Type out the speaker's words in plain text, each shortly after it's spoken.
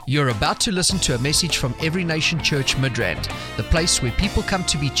You're about to listen to a message from Every Nation Church Midrand, the place where people come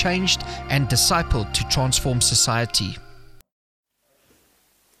to be changed and discipled to transform society.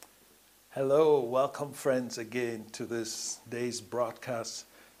 Hello, welcome friends again to this day's broadcast,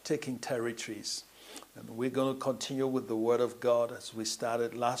 Taking Territories. And we're going to continue with the Word of God as we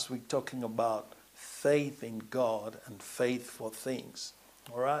started last week talking about faith in God and faith for things.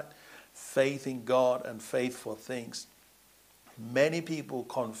 All right? Faith in God and faith for things. Many people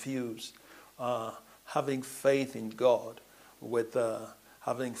confuse having faith in God with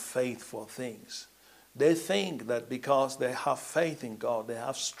having faith for things. They think that because they have faith in God, they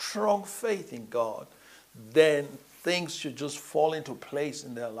have strong faith in God, then things should just fall into place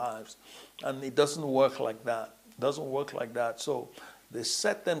in their lives. And it doesn't work like that. It doesn't work like that. So they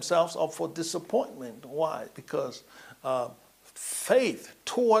set themselves up for disappointment. Why? Because faith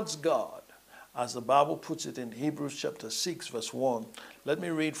towards God, as the Bible puts it in Hebrews chapter 6 verse 1. Let me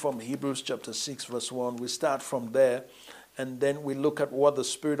read from Hebrews chapter 6 verse 1. We start from there and then we look at what the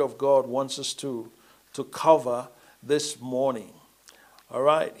Spirit of God wants us to cover this morning. All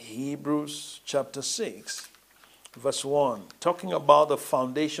right, Hebrews chapter 6 verse 1. Talking about the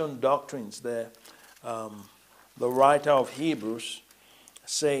foundation doctrines there. The writer of Hebrews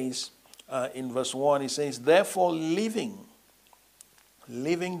says in verse 1, he says, therefore leaving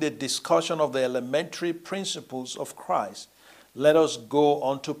the discussion of the elementary principles of Christ, let us go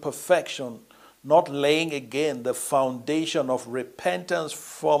on to perfection, not laying again the foundation of repentance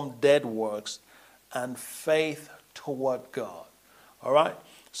from dead works and faith toward God. All right?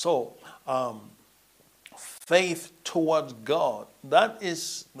 So, faith towards God, that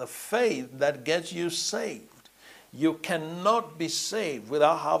is the faith that gets you saved. You cannot be saved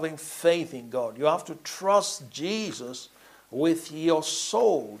without having faith in God. You have to trust Jesus with your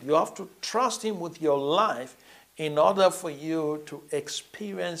soul. You have to trust Him with your life in order for you to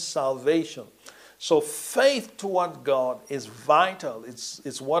experience salvation. So faith toward God is vital.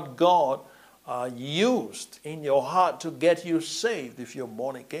 It's what God used in your heart to get you saved if you're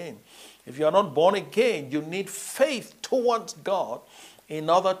born again. If you're not born again, you need faith towards God in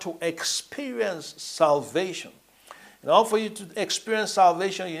order to experience salvation. In order for you to experience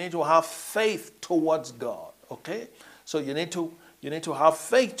salvation, you need to have faith towards God. Okay? So you need to have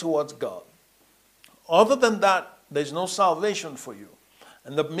faith towards God. Other than that, there's no salvation for you.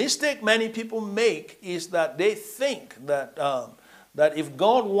 And the mistake many people make is that they think that that if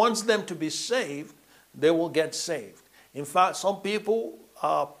God wants them to be saved, they will get saved. In fact, some people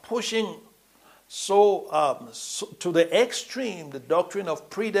are pushing so to the extreme the doctrine of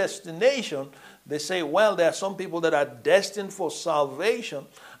predestination. They say, well, there are some people that are destined for salvation,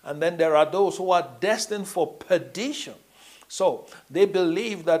 and then there are those who are destined for perdition. So they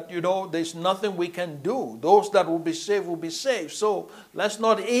believe that, there's nothing we can do. Those that will be saved will be saved. So let's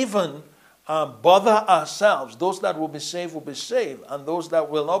not even bother ourselves. Those that will be saved will be saved. And those that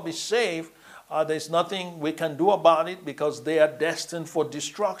will not be saved, there's nothing we can do about it because they are destined for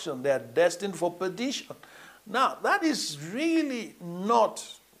destruction. They are destined for perdition. Now, that is really not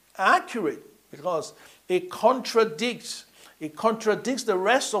accurate because it contradicts the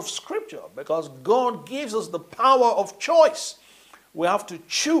rest of Scripture, because God gives us the power of choice. We have to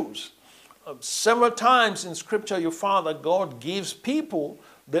choose. Several times in Scripture you find that God gives people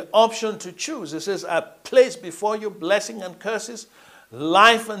the option to choose. It says, I place before you blessing and curses,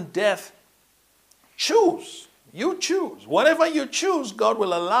 life and death. Choose. You choose. Whatever you choose, God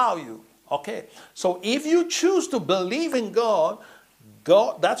will allow you. Okay? So if you choose to believe in God,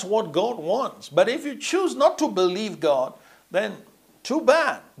 that's what God wants. But if you choose not to believe God, then too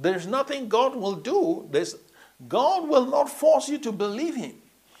bad. There's nothing God will do. God will not force you to believe Him.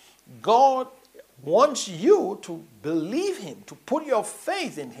 God wants you to believe Him, to put your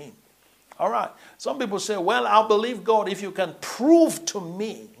faith in Him. All right. Some people say, well, I'll believe God if you can prove to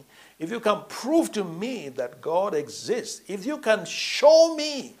me. If you can prove to me that God exists. If you can show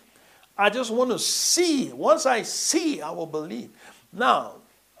me. I just want to see. Once I see, I will believe. Now,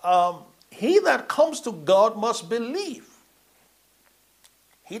 he that comes to God must believe.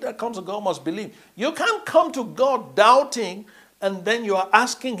 He that comes to God must believe. You can't come to God doubting and then you are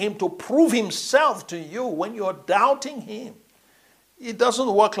asking Him to prove Himself to you when you are doubting Him. It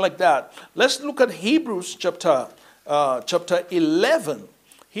doesn't work like that. Let's look at Hebrews chapter 11.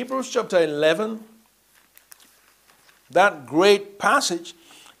 Hebrews chapter 11, that great passage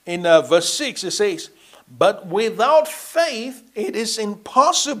in verse 6, it says, but without faith it is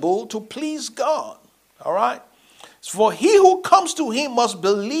impossible to please God. All right? For he who comes to Him must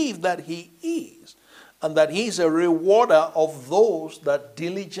believe that He is, and that He is a rewarder of those that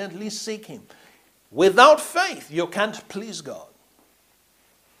diligently seek Him. Without faith, you can't please God.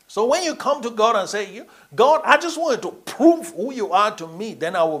 So when you come to God and say, God, I just wanted to prove who you are to me,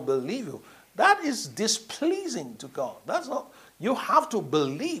 then I will believe you. That is displeasing to God. That's not, you have to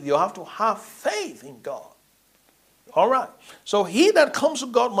believe, you have to have faith in God. All right. So he that comes to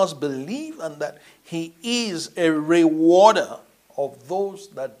God must believe, and that he is a rewarder of those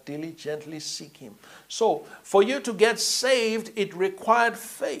that diligently seek him. So for you to get saved, it required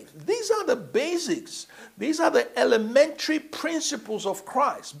faith. These are the basics. These are the elementary principles of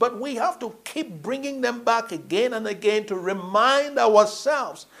Christ. But we have to keep bringing them back again and again to remind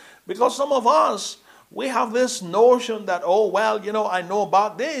ourselves. Because some of us, we have this notion that, oh, well, I know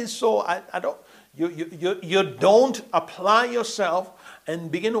about this, so I don't. You don't apply yourself and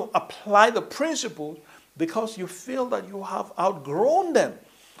begin to apply the principles because you feel that you have outgrown them.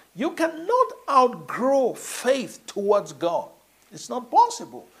 You cannot outgrow faith towards God. It's not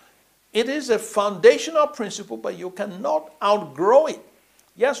possible. It is a foundational principle, but you cannot outgrow it.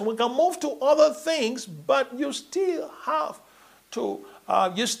 Yes, we can move to other things, but you still have to,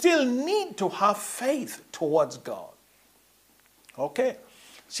 you still need to have faith towards God. Okay?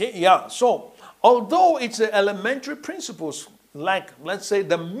 See, yeah, so although it's the elementary principles, like, let's say,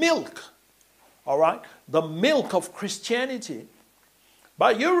 the milk, all right, the milk of Christianity,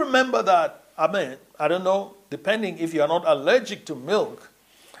 but you remember that, I don't know, depending if you're not allergic to milk,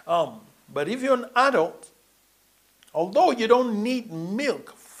 but if you're an adult, although you don't need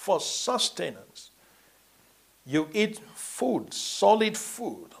milk for sustenance, you eat food, solid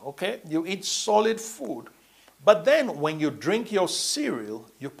food, okay? You eat solid food. But then when you drink your cereal,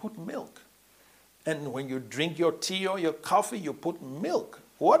 you put milk. And when you drink your tea or your coffee, you put milk.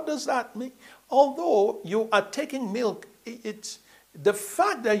 What does that mean? Although you are taking milk, the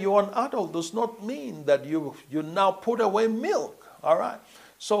fact that you're an adult does not mean that you now put away milk. All right?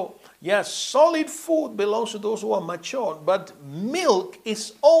 So, yes, solid food belongs to those who are mature, but milk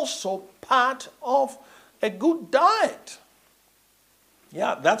is also part of a good diet.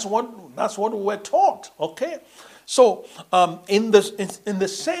 Yeah, that's what we're taught, okay? So, in the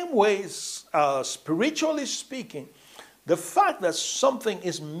same way, spiritually speaking, the fact that something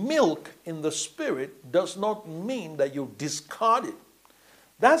is milk in the spirit does not mean that you discard it.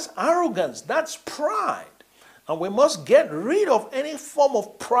 That's arrogance, that's pride. And we must get rid of any form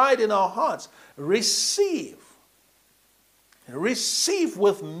of pride in our hearts. Receive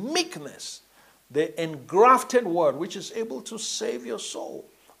with meekness the engrafted word, which is able to save your soul.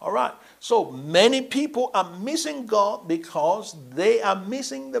 All right. So many people are missing God because they are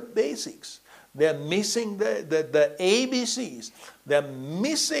missing the basics. They're missing the ABCs. They're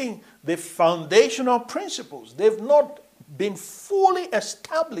missing the foundational principles. They've not been fully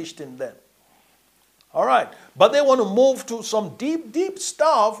established in them. All right. But they want to move to some deep, deep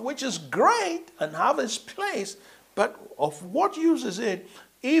stuff, which is great and have its place. But of what use is it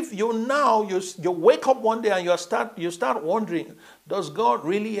if you wake up one day and you start wondering, does God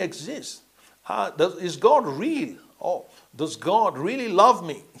really exist? Is God real? Oh, does God really love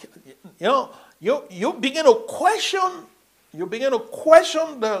me? You begin to question. You begin to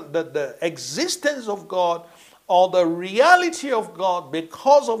question the existence of God or the reality of God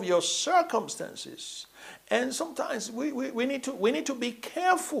because of your circumstances. And sometimes we need to be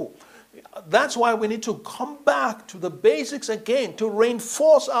careful. That's why we need to come back to the basics again, to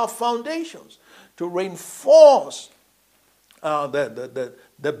reinforce our foundations, to reinforce the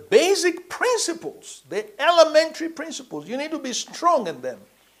basic principles, the elementary principles. You need to be strong in them.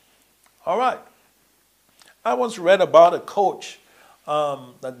 All right. I once read about a coach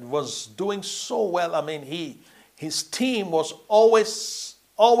that was doing so well. I mean, his team was always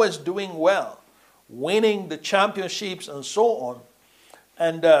doing well, winning the championships and so on.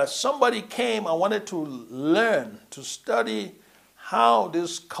 And somebody came and wanted to learn, to study how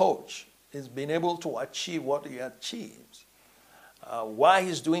this coach is being able to achieve what he achieves, why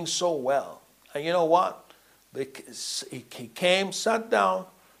he's doing so well. And you know what? He came, sat down,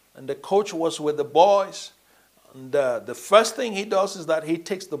 and the coach was with the boys. And the first thing he does is that he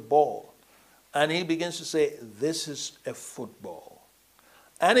takes the ball and he begins to say, "This is a football."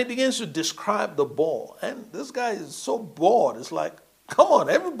 And he begins to describe the ball. And this guy is so bored. It's like, come on,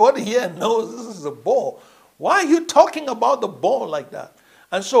 everybody here knows this is a ball. Why are you talking about the ball like that?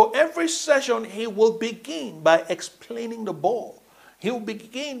 And so every session he will begin by explaining the ball. He will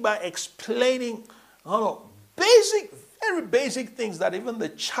begin by explaining, very basic things that even the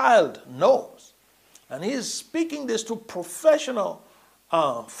child knows. And he is speaking this to professional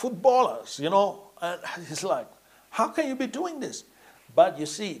footballers, and he's like, how can you be doing this? But you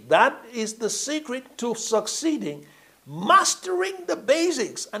see, that is the secret to succeeding, mastering the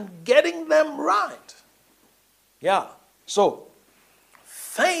basics and getting them right. Yeah. So,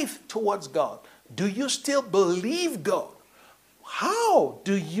 faith towards God. Do you still believe God? How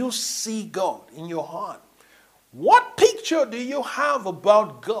do you see God in your heart? What picture do you have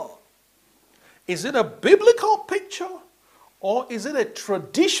about God? Is it a biblical picture, or is it a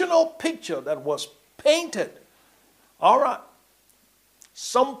traditional picture that was painted? All right.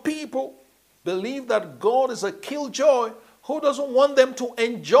 Some people believe that God is a killjoy who doesn't want them to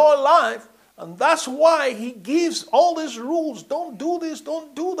enjoy life, and that's why he gives all these rules. Don't do this,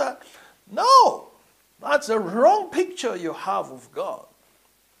 don't do that. No, that's a wrong picture you have of God.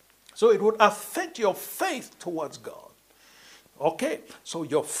 So it would affect your faith towards God. Okay, so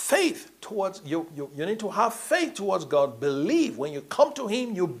your faith towards, you need to have faith towards God. Believe. When you come to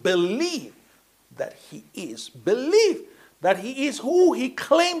him, you believe that he is. Believe that he is who he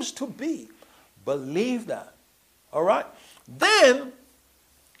claims to be. Believe that. All right? Then,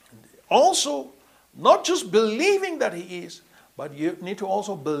 also, not just believing that he is, but you need to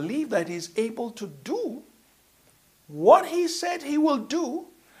also believe that he's able to do what he said he will do,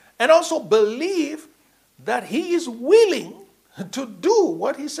 and also believe that he is willing to do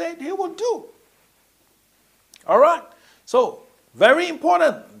what he said he will do. All right? So, very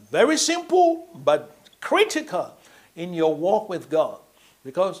important, very simple, but critical in your walk with God.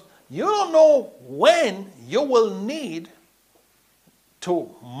 Because you don't know when you will need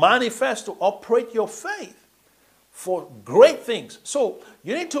to manifest, to operate your faith for great things. So,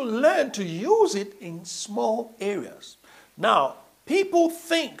 you need to learn to use it in small areas. Now, people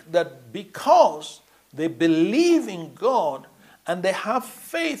think that because they believe in God and they have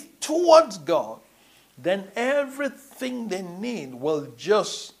faith towards God, then everything they need will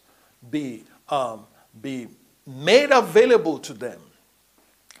just be made available to them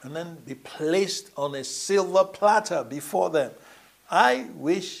and then be placed on a silver platter before them. I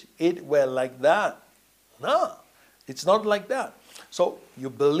wish it were like that. No, it's not like that. So you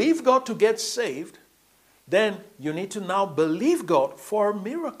believe God to get saved, then you need to now believe God for a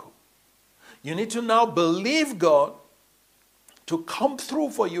miracle. You need to now believe God to come through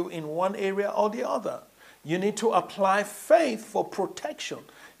for you in one area or the other. You need to apply faith for protection.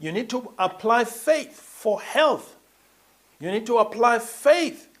 You need to apply faith for health. You need to apply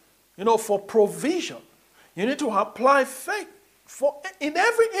faith, for provision. You need to apply faith in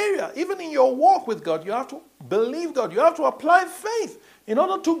every area. Even in your walk with God, you have to believe God. You have to apply faith in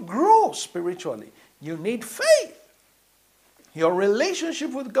order to grow spiritually. You need faith. Your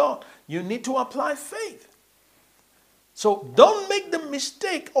relationship with God, you need to apply faith. So don't make the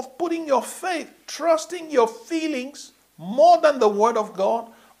mistake of putting your faith, trusting your feelings more than the Word of God,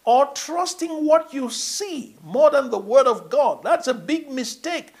 or trusting what you see more than the Word of God. That's a big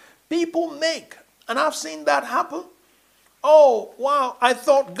mistake people make. And I've seen that happen. Oh, wow, I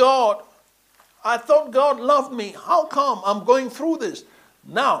thought God loved me. How come I'm going through this?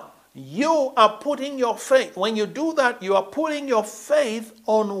 Now, you are putting your faith. When you do that, you are putting your faith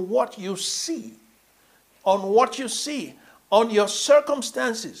on what you see. On what you see, on your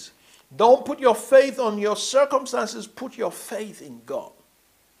circumstances. Don't put your faith on your circumstances, put your faith in God.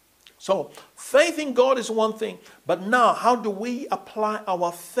 So, faith in God is one thing, but now how do we apply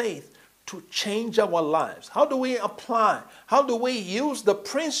our faith to change our lives? How do we use the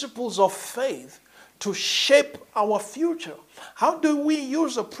principles of faith to shape our future? How do we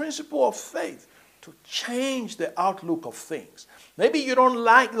use the principle of faith to change the outlook of things? Maybe you don't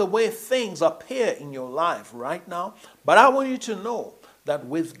like the way things appear in your life right now, but I want you to know that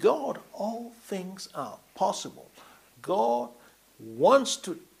with God, all things are possible. God wants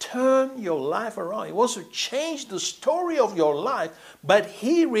to turn your life around. He wants to change the story of your life, but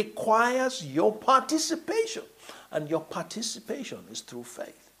He requires your participation. And your participation is through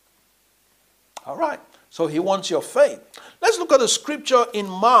faith. All right. So He wants your faith. Let's look at the scripture in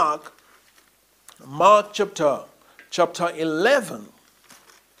Mark chapter 11.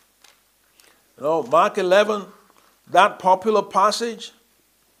 Mark 11, that popular passage,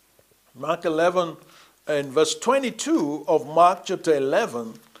 Mark 11 and verse 22 of Mark chapter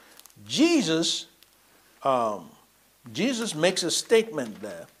 11, Jesus makes a statement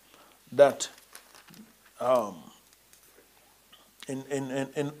there that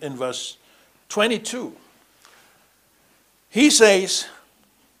in verse 22, He says,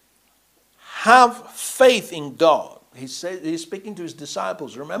 have faith in God. He's speaking to His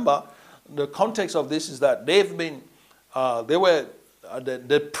disciples. Remember, the context of this is that the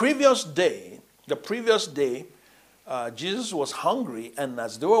previous day, Jesus was hungry, and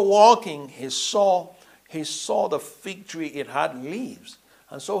as they were walking, he saw the fig tree. It had leaves,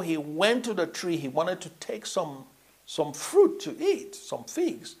 and so he went to the tree. He wanted to take some fruit to eat, some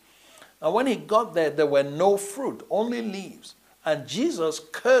figs. And when he got there, there were no fruit, only leaves. And Jesus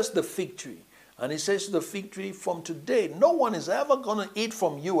cursed the fig tree. And he says to the fig tree, from today, no one is ever going to eat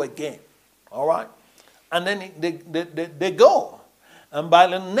from you again. All right? And then they go. And by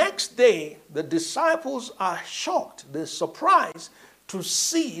the next day, the disciples are shocked. They're surprised to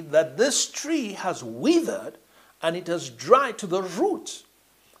see that this tree has withered and it has dried to the root.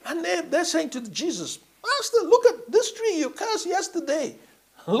 And they're saying to Jesus, Master, look at this tree you cursed yesterday.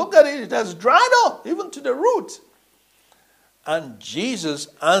 Look at it, it has dried up, even to the root. And Jesus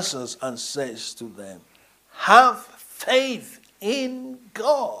answers and says to them, have faith in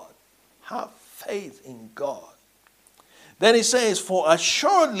God. Have faith in God. Then he says, for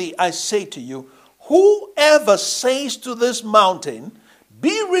assuredly I say to you, whoever says to this mountain,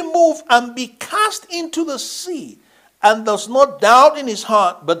 be removed and be cast into the sea, and does not doubt in his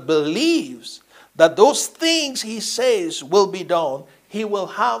heart, but believes that those things he says will be done, he will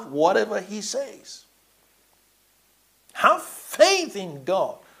have whatever he says. Have faith in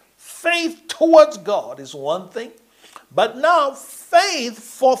God. Faith towards God is one thing, but now faith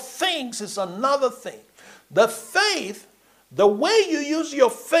for things is another thing. The faith, the way you use your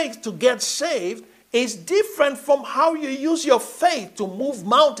faith to get saved is different from how you use your faith to move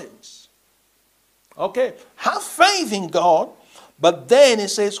mountains. Okay? Have faith in God, but then it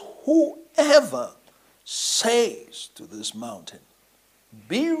says, whoever says to this mountain,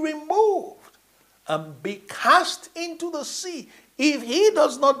 be removed and be cast into the sea. If he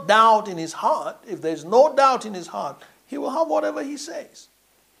does not doubt in his heart, if there's no doubt in his heart, he will have whatever he says.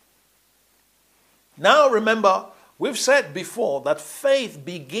 Now remember, we've said before that faith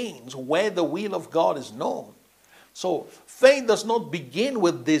begins where the will of God is known. So faith does not begin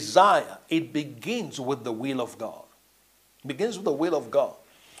with desire. It begins with the will of God. It begins with the will of God.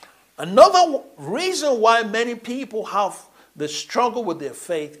 Another reason why many people have the struggle with their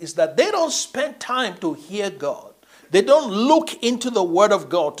faith is that they don't spend time to hear God. They don't look into the Word of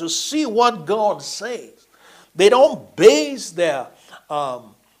God to see what God says. They don't base their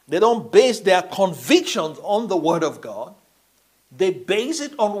convictions on the Word of God. They base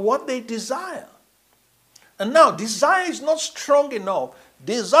it on what they desire. And now, desire is not strong enough.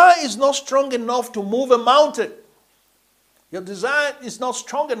 Desire is not strong enough to move a mountain. Your desire is not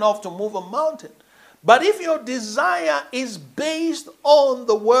strong enough to move a mountain. But if your desire is based on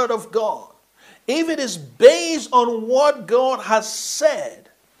the Word of God, if it is based on what God has said,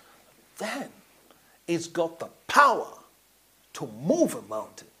 then it's got the power to move a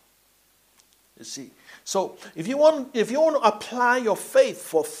mountain. You see, so if you want to apply your faith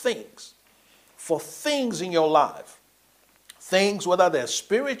for things in your life, things whether they're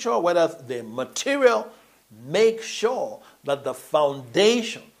spiritual, whether they're material, make sure that the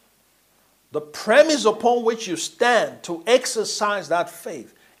foundation, the premise upon which you stand to exercise that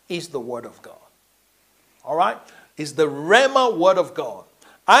faith is the Word of God. All right? Is the Rhema Word of God.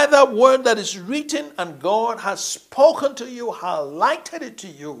 Either word that is written and God has spoken to you, highlighted it to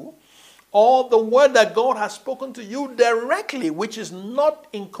you, or the word that God has spoken to you directly, which is not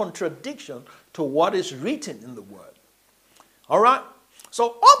in contradiction to what is written in the Word. All right?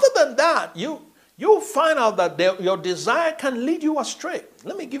 So other than that, you'll find out that your desire can lead you astray.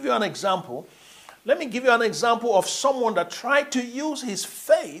 Let me give you an example. Let me give you an example of someone that tried to use his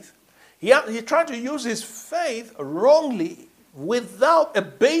faith. He tried to use his faith wrongly without a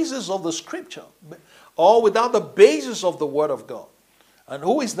basis of the Scripture or without the basis of the Word of God. And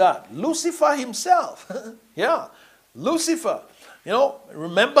who is that? Lucifer himself. Yeah, Lucifer. You know,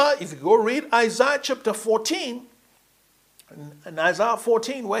 remember, if you go read Isaiah chapter 14, in Isaiah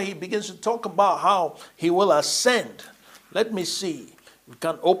 14, where he begins to talk about how he will ascend. Let me see. We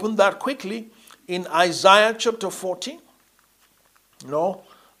can open that quickly. In Isaiah chapter 14,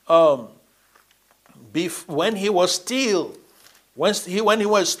 when he was still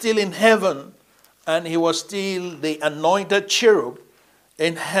in heaven, and he was still the anointed cherub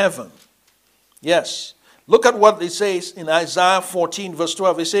in heaven. Yes. Look at what it says in Isaiah 14 verse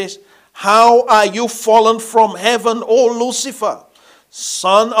 12. It says, how are you fallen from heaven, O Lucifer,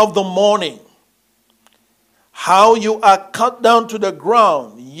 son of the morning? How you are cut down to the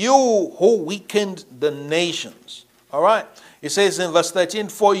ground, you who weakened the nations. All right. It says in verse 13,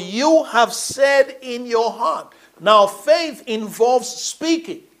 for you have said in your heart. Now faith involves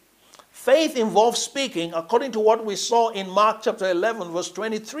speaking. Faith involves speaking according to what we saw in Mark chapter 11 verse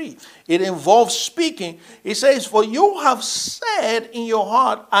 23. It involves speaking. It says, for you have said in your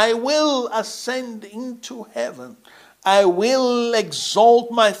heart, I will ascend into heaven. I will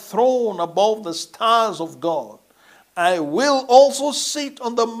exalt my throne above the stars of God. I will also sit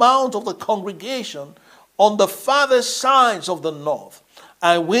on the mount of the congregation on the farther sides of the north.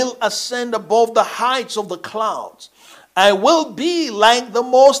 I will ascend above the heights of the clouds. I will be like the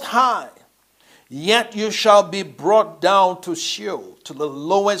Most High. Yet you shall be brought down to Sheol, to the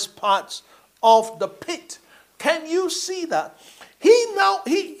lowest parts of the pit. Can you see that? He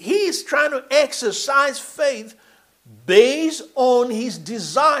is trying to exercise faith based on his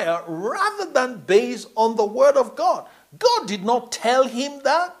desire rather than based on the word of God. God did not tell him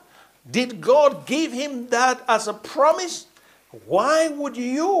that. Did God give him that as a promise? Why would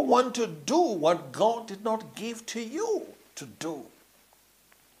you want to do what God did not give to you to do?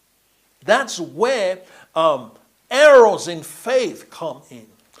 That's where errors in faith come in.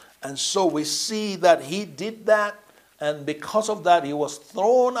 And so we see that he did that, and because of that, he was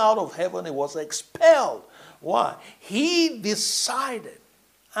thrown out of heaven. He was expelled. Why? He decided,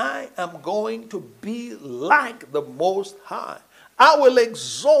 I am going to be like the Most High. I will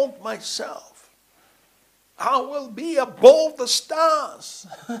exalt myself. I will be above the stars.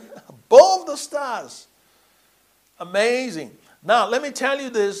 Above the stars. Amazing. Now, let me tell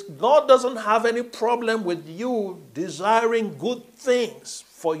you this. God doesn't have any problem with you desiring good things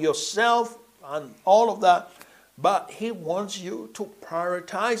for yourself and all of that. But he wants you to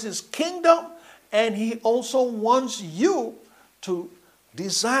prioritize his kingdom. And he also wants you to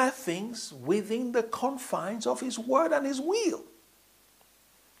desire things within the confines of his word and his will.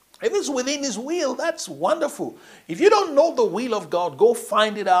 If it's within his will, that's wonderful. If you don't know the will of God, go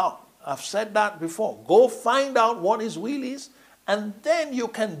find it out. I've said that before. Go find out what his will is, and then you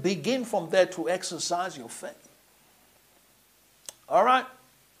can begin from there to exercise your faith. All right?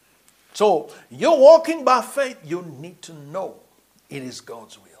 So, you're walking by faith, you need to know it is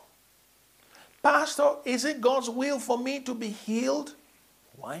God's will. Pastor, is it God's will for me to be healed?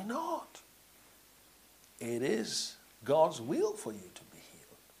 Why not? It is God's will for you to be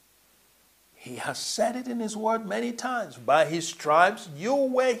healed. He has said it in his word many times. By his stripes you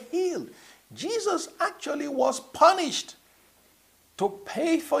were healed. Jesus actually was punished to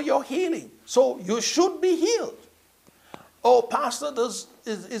pay for your healing. So you should be healed. Oh, Pastor,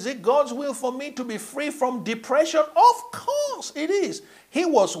 is it God's will for me to be free from depression? Of course it is. He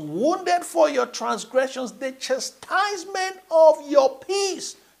was wounded for your transgressions. The chastisement of your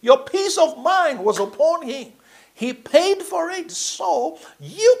peace of mind was upon him. He paid for it. So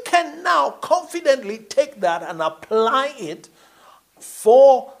you can now confidently take that and apply it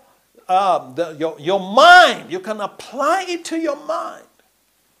for your mind. You can apply it to your mind.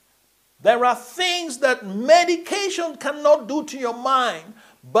 There are things that medication cannot do to your mind,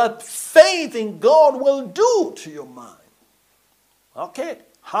 but faith in God will do to your mind. Okay,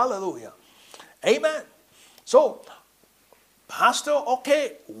 hallelujah. Amen. So, Pastor,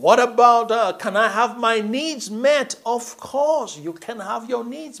 okay, what about, can I have my needs met? Of course, you can have your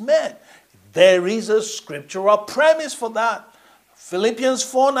needs met. There is a scriptural premise for that. Philippians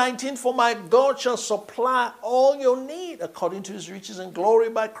 4:19, for my God shall supply all your need according to his riches and glory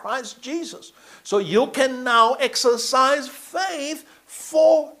by Christ Jesus. So you can now exercise faith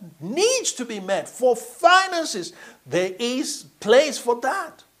for needs to be met, for finances. There is place for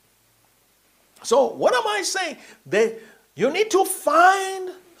that. So what am I saying? You need to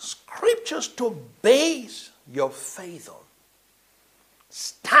find scriptures to base your faith on.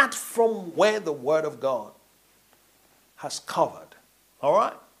 Start from where the word of God has covered. All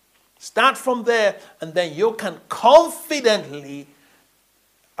right? Start from there, and then you can confidently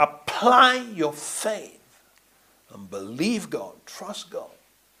apply your faith and believe God, trust God.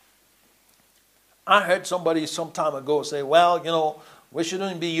 I heard somebody some time ago say, well, we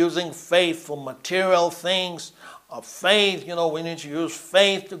shouldn't be using faith for material things. Faith, we need to use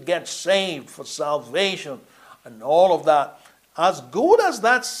faith to get saved, for salvation and all of that. As good as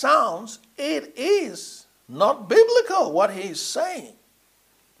that sounds, it is not biblical what he is saying.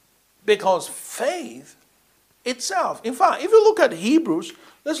 Because faith itself, in fact, if you look at Hebrews,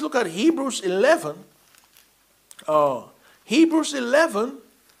 let's look at Hebrews 11. Hebrews 11,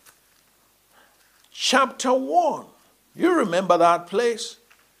 chapter 1. You remember that place?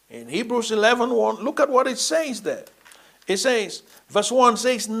 In Hebrews 11:1, look at what it says there. It says, verse 1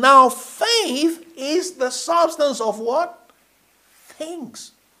 says, now faith is the substance of what?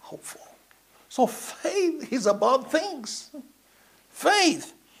 Things hoped for. So faith is about things.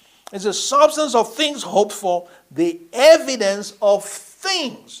 Faith is the substance of things hoped for, the evidence of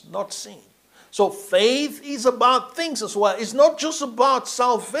things not seen. So faith is about things as well. It's not just about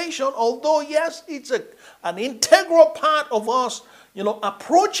salvation, although yes, it's an integral part of us,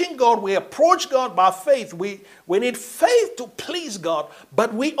 approaching God. We approach God by faith. We need faith to please God,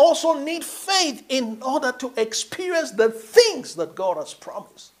 but we also need faith in order to experience the things that God has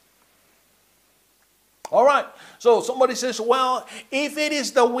promised. All right. So somebody says, well, if it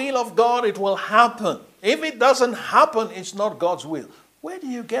is the will of God, it will happen. If it doesn't happen, it's not God's will. Where do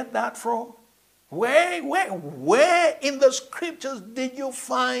you get that from? Where in the scriptures did you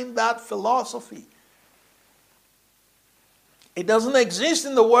find that philosophy? It doesn't exist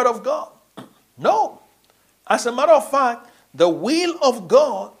in the Word of God. No. As a matter of fact, the will of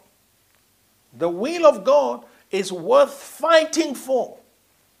God is worth fighting for.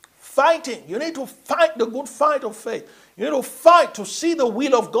 Fighting. You need to fight the good fight of faith. You need to fight to see the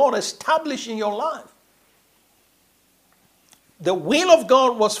will of God established in your life. The will of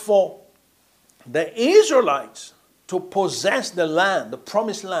God was for the Israelites to possess the land, the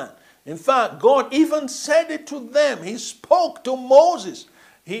promised land. In fact, God even said it to them. He spoke to Moses.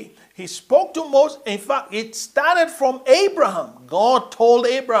 He spoke to Moses. In fact, it started from Abraham. God told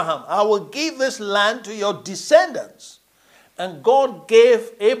Abraham, I will give this land to your descendants. And God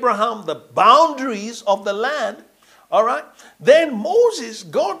gave Abraham the boundaries of the land. All right. Then Moses,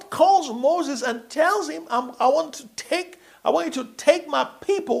 God calls Moses and tells him, I want you to take my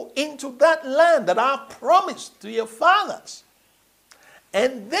people into that land that I promised to your fathers.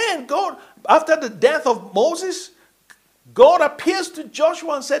 And then God, after the death of Moses, God appears to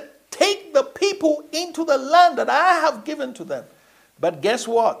Joshua and said, take the people into the land that I have given to them. But guess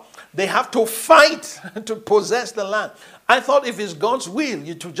what? They have to fight to possess the land. I thought if it's God's will,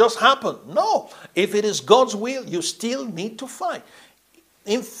 it will just happen. No. If it is God's will, you still need to fight.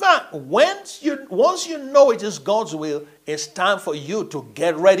 In fact, once you know it is God's will, it's time for you to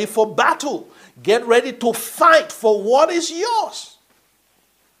get ready for battle. Get ready to fight for what is yours.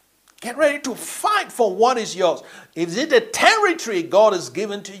 Get ready to fight for what is yours. Is it a territory God has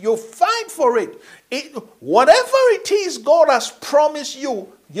given to you? Fight for it. Whatever it is God has promised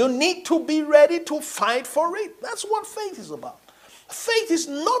you, you need to be ready to fight for it. That's what faith is about. Faith is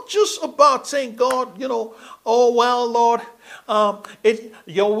not just about saying, God, oh, well, Lord,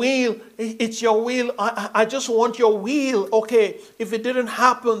 your will, it's your will. I just want your will. Okay, if it didn't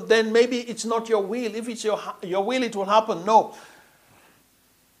happen, then maybe it's not your will. If it's your will, it will happen. No.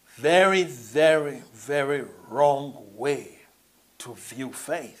 Very, very, very wrong way to view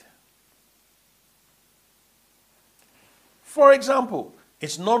faith. For example,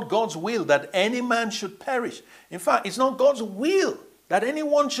 it's not God's will that any man should perish. In fact, it's not God's will that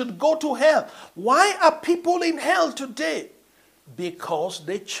anyone should go to hell. Why are people in hell today? Because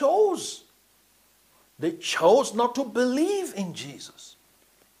they chose. They chose not to believe in Jesus.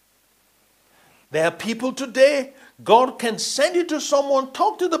 There are people today, God can send you to someone,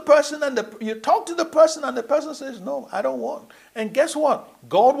 talk to the person, and you talk to the person, and the person says, no, I don't want. And guess what?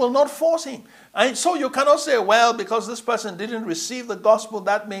 God will not force him. And so you cannot say, well, because this person didn't receive the gospel,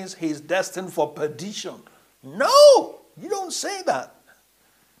 that means he's destined for perdition. No, you don't say that.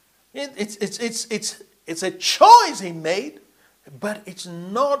 It's a choice he made, but it's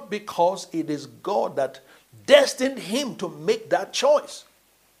not because it is God that destined him to make that choice.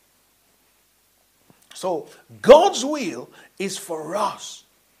 So God's will is for us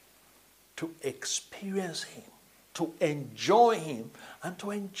to experience him, to enjoy him, and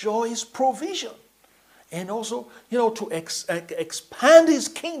to enjoy his provision. And also, to expand his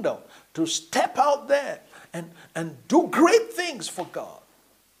kingdom, to step out there and do great things for God.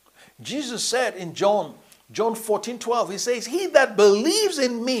 Jesus said in John 14:12, he says, he that believes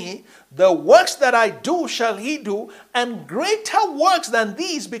in me, the works that I do shall he do, and greater works than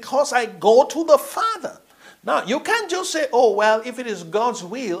these, because I go to the Father. Now, you can't just say, oh, well, if it is God's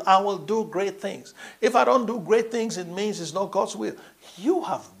will, I will do great things. If I don't do great things, it means it's not God's will. You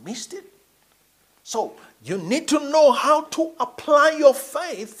have missed it. So, you need to know how to apply your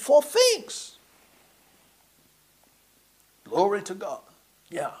faith for things. Glory to God.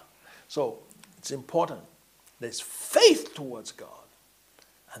 Yeah. So, it's important. There's faith towards God,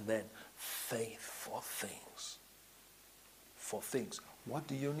 and then faith for things. For things. What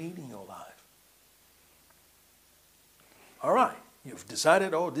do you need in your life? All right, you've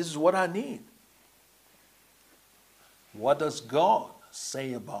decided, oh, this is what I need. What does God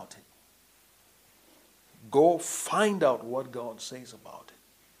say about it? Go find out what God says about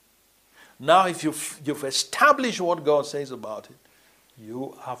it. Now, if you've established what God says about it,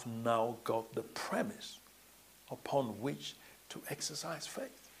 you have now got the premise upon which to exercise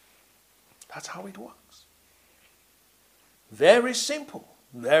faith. That's how it works. Very simple.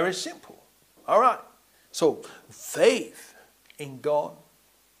 Very simple. All right. So faith in God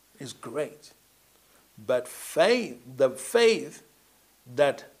is great. But the faith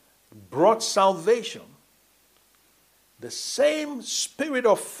that brought salvation, the same spirit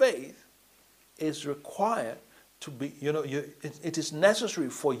of faith is required to be, it is necessary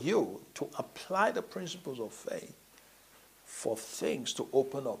for you to apply the principles of faith for things to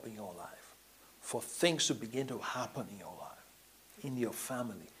open up in your life, for things to begin to happen in your life, in your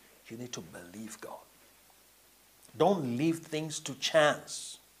family. You need to believe God. Don't leave things to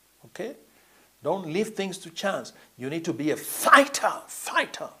chance. Okay? Don't leave things to chance. You need to be a fighter.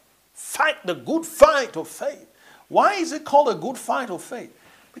 Fight the good fight of faith. Why is it called a good fight of faith?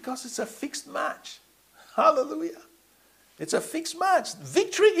 Because it's a fixed match. Hallelujah. It's a fixed match.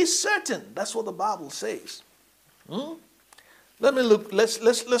 Victory is certain. That's what the Bible says. Let me look.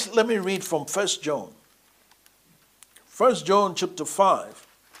 Let me read from 1 John. 1 John chapter 5.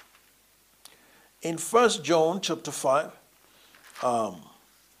 In 1 John chapter 5,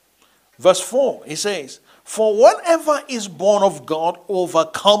 verse 4, he says, "For whatever is born of God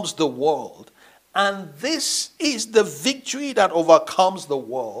overcomes the world, and this is the victory that overcomes the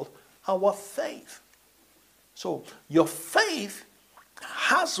world, our faith." So your faith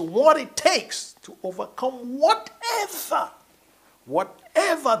has what it takes to overcome whatever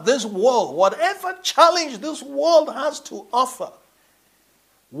this world, whatever challenge this world has to offer.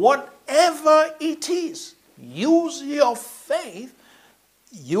 Whatever it is, use your faith.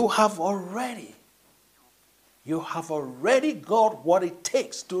 You have already got what it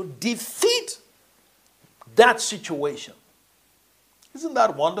takes to defeat that situation. Isn't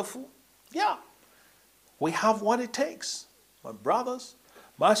that wonderful? Yeah. We have what it takes. My brothers,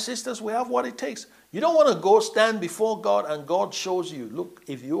 my sisters, we have what it takes. You don't want to go stand before God and God shows you, look,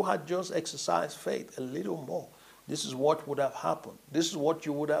 if you had just exercised faith a little more, this is what would have happened. This is what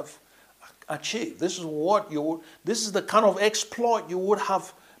you would have achieved. This is the kind of exploit you would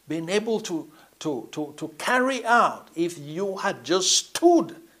have been able to carry out if you had just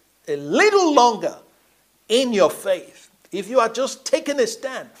stood a little longer in your faith. If you had just taken a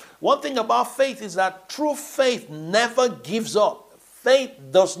stand. One thing about faith is that true faith never gives up. Faith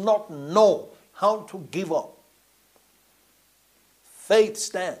does not know how to give up. Faith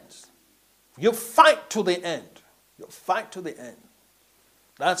stands. You fight to the end. You fight to the end.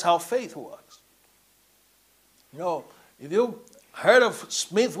 That's how faith works. If you heard of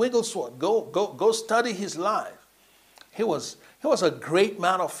Smith Wigglesworth, go study his life. He was a great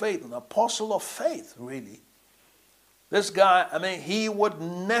man of faith, an apostle of faith, really. This guy, he would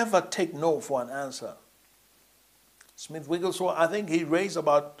never take no for an answer. Smith Wigglesworth, I think he raised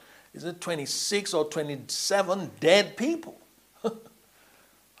about, 26 or 27 dead people.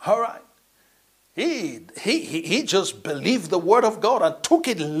 All right. He just believed the word of God and took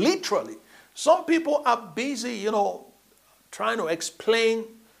it literally. Some people are busy, trying to explain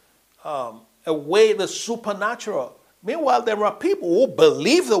away the supernatural. Meanwhile, there are people who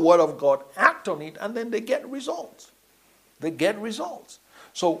believe the word of God, act on it, and then they get results. They get results.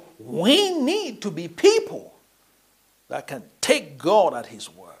 So we need to be people that can take God at his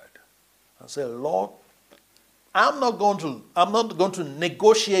word and say, Lord, I'm not going to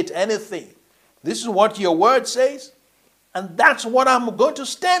negotiate anything. This is what your word says, and that's what I'm going to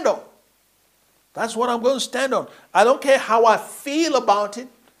stand on. That's what I'm going to stand on. I don't care how I feel about it.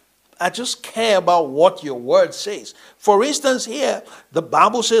 I just care about what your word says. For instance, here, the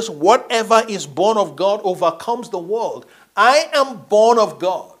Bible says, whatever is born of God overcomes the world. I am born of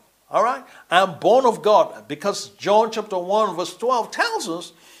God. All right? I am born of God because John chapter 1 verse 12 tells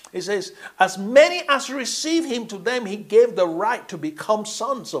us, it says, as many as receive him, to them he gave the right to become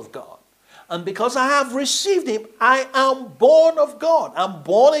sons of God. And because I have received him, I am born of God. I'm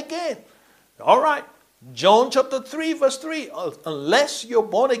born again. All right. John chapter 3 verse 3. Unless you're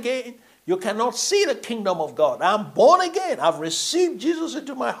born again, you cannot see the kingdom of God. I'm born again. I've received Jesus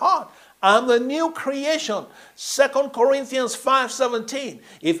into my heart. I'm the new creation. 2 Corinthians 5:17.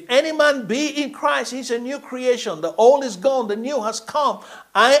 If any man be in Christ, he's a new creation. The old is gone, the new has come.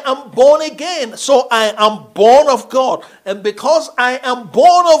 I am born again, so I am born of God. And because I am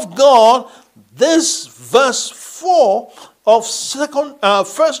born of God, this verse 4 of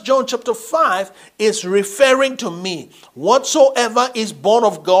 1 John chapter 5 is referring to me. Whatsoever is born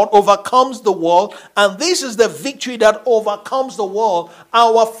of God overcomes the world, and this is the victory that overcomes the world,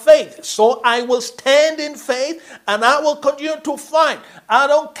 our faith. So I will stand in faith and I will continue to fight. I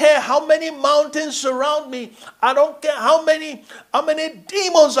don't care how many mountains surround me. I don't care how many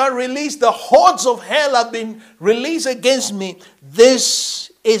demons are released. The hordes of hell have been released against me.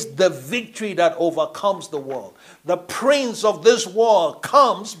 This is the victory that overcomes the world. The prince of this world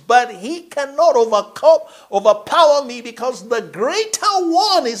comes, but he cannot overpower me because the greater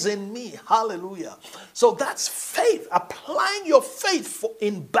one is in me. Hallelujah. So that's faith. Applying your faith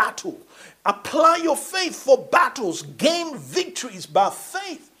in battle. Apply your faith for battles. Gain victories by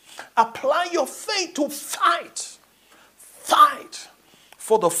faith. Apply your faith to fight. Fight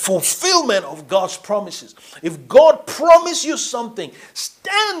for the fulfillment of God's promises. If God promised you something,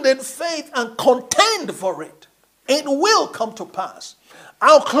 stand in faith and contend for it. It will come to pass.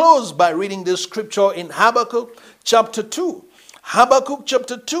 I'll close by reading this scripture in Habakkuk chapter 2. Habakkuk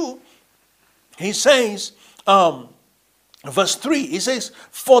chapter 2, he says, verse 3, he says,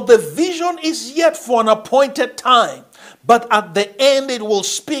 "For the vision is yet for an appointed time, but at the end it will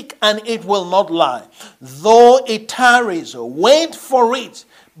speak and it will not lie. Though it tarries, wait for it,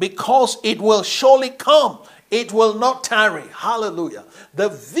 because it will surely come. It will not tarry." Hallelujah. The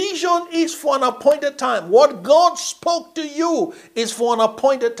vision is for an appointed time. What God spoke to you is for an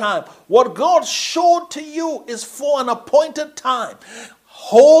appointed time. What God showed to you is for an appointed time.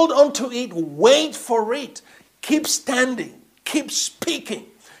 Hold on to it. Wait for it. Keep standing. Keep speaking.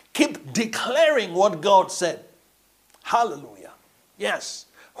 Keep declaring what God said. Hallelujah. Yes.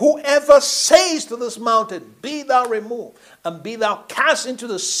 Whoever says to this mountain, "Be thou removed, and be thou cast into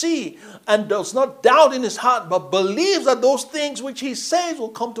the sea," and does not doubt in his heart, but believes that those things which he says will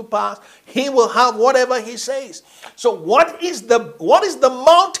come to pass, he will have whatever he says. So what is the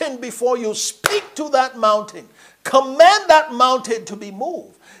mountain before you? Speak to that mountain. Command that mountain to be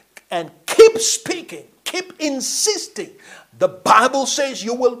moved. And keep speaking. Keep insisting. The Bible says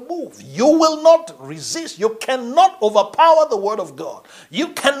you will move. You will not resist. You cannot overpower the word of God.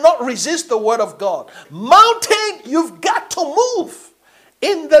 You cannot resist the word of God. Mountain, you've got to move.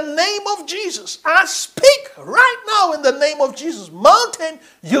 In the name of Jesus. I speak right now in the name of Jesus. Mountain,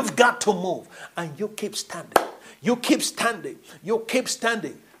 you've got to move. And you keep standing. You keep standing. You keep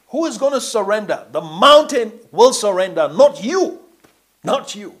standing. Who is going to surrender? The mountain will surrender, not you.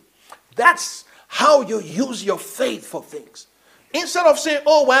 Not you. That's how you use your faith for things. Instead of saying,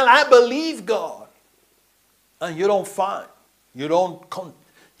 "Oh, well, I believe God," and you don't fight, you don't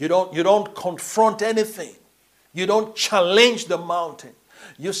confront anything, you don't challenge the mountain.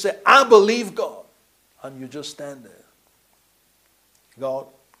 You say, "I believe God," and you just stand there. "God,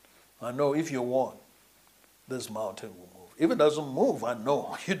 I know if you want, this mountain will move. If it doesn't move, I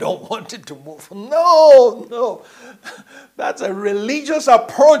know you don't want it to move." No. That's a religious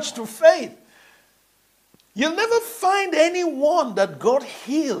approach to faith. You'll never find anyone that God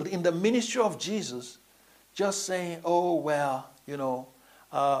healed in the ministry of Jesus just saying, "Oh, well,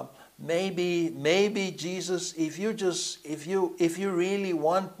 maybe Jesus, if you really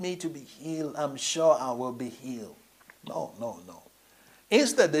want me to be healed, I'm sure I will be healed." No.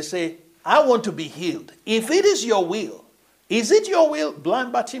 Instead, they say, "I want to be healed. If it is your will." Is it your will?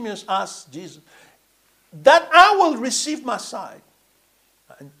 Blind Bartimaeus asked Jesus, "That I will receive my sight.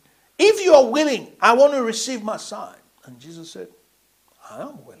 If you are willing, I want to receive my sight." And Jesus said, "I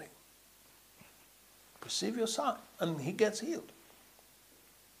am willing. Receive your sight." And he gets healed.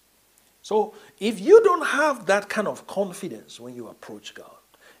 So if you don't have that kind of confidence when you approach God,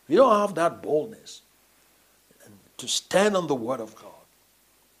 if you don't have that boldness to stand on the word of God,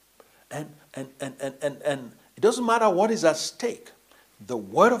 and it doesn't matter what is at stake, the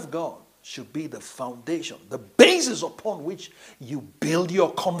word of God should be the foundation, the basis upon which you build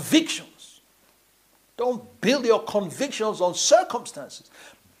your convictions. Don't build your convictions on circumstances.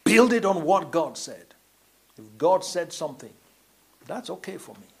 Build it on what God said. If God said something, that's okay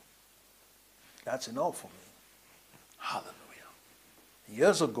for me. That's enough for me. Hallelujah.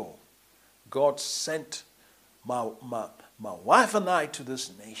 Years ago, God sent my wife and I to this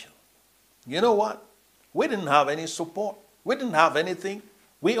nation. You know what? We didn't have any support. We didn't have anything.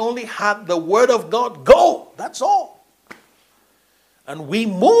 We only had the word of God. Go. That's all. And we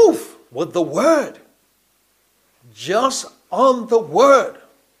move with the word. Just on the word.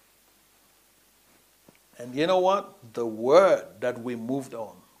 And you know what? The word that we moved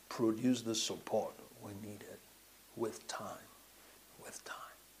on produced the support we needed with time. With time.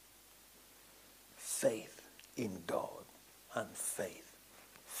 Faith in God and faith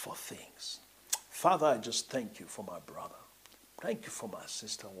for things. Father, I just thank you for my brother. Thank you for my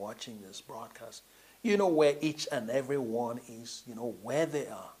sister watching this broadcast. You know where each and every one is. You know where they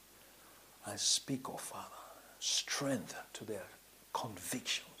are. I speak, oh Father, strength to their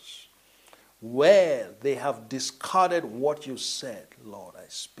convictions. Where they have discarded what you said, Lord, I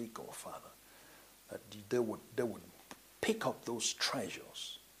speak, oh Father, that they would pick up those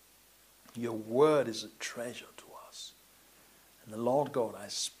treasures. Your word is a treasure to us. And the Lord God, I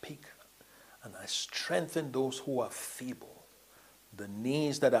speak and I strengthen those who are feeble. The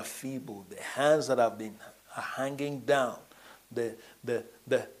knees that are feeble, the hands that have been hanging down, the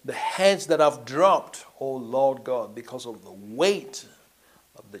heads that have dropped, oh Lord God, because of the weight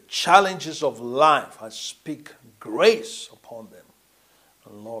of the challenges of life. I speak grace upon them.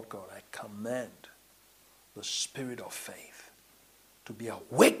 And Lord God, I command the spirit of faith to be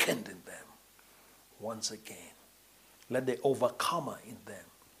awakened in them once again. Let the overcomer in them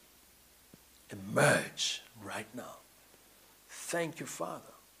emerge right now. Thank you,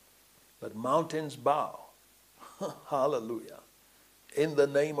 Father. Let mountains bow. Hallelujah. In the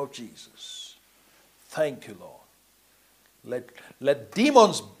name of Jesus. Thank you, Lord. Let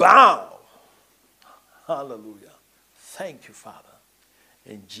demons bow. Hallelujah. Thank you, Father.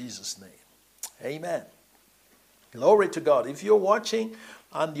 In Jesus' name. Amen. Glory to God. If you're watching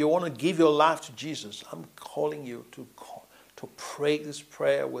and you want to give your life to Jesus, I'm calling you to pray this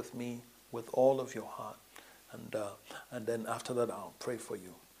prayer with me with all of your heart. And then after that, I'll pray for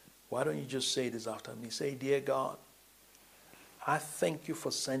you. Why don't you just say this after me? Say, dear God, I thank you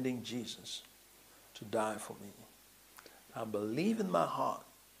for sending Jesus to die for me. I believe in my heart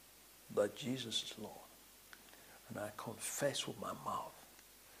that Jesus is Lord. And I confess with my mouth,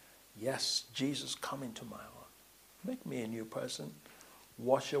 yes, Jesus, come into my heart. Make me a new person.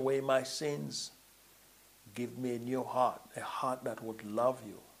 Wash away my sins. Give me a new heart, a heart that would love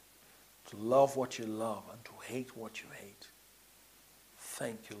you, to love what you love and to hate what you hate.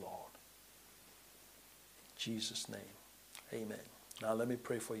 Thank you, Lord. In Jesus' name, amen. Now let me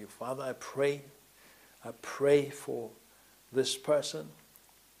pray for you. Father, I pray for this person.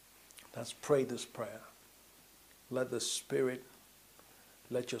 Let's pray this prayer. Let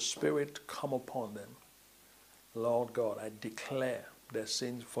your spirit come upon them. Lord God, I declare their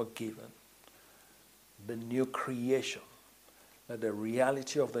sins forgiven. The new creation. Let the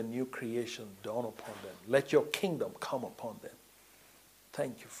reality of the new creation dawn upon them. Let your kingdom come upon them.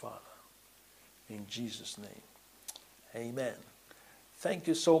 Thank you, Father. In Jesus' name. Amen. Thank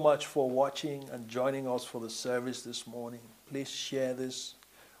you so much for watching and joining us for the service this morning. Please share this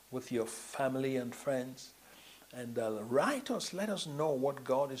with your family and friends. And write us, let us know what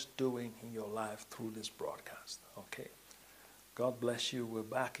God is doing in your life through this broadcast. Okay. God bless you. We're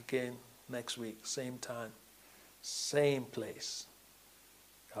back again next week, same time, same place.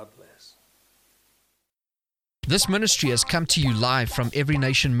 God bless. This ministry has come to you live from Every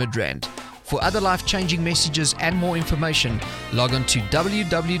Nation Midrand. For other life-changing messages and more information, log on to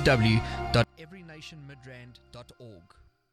www.everynationmidrand.org.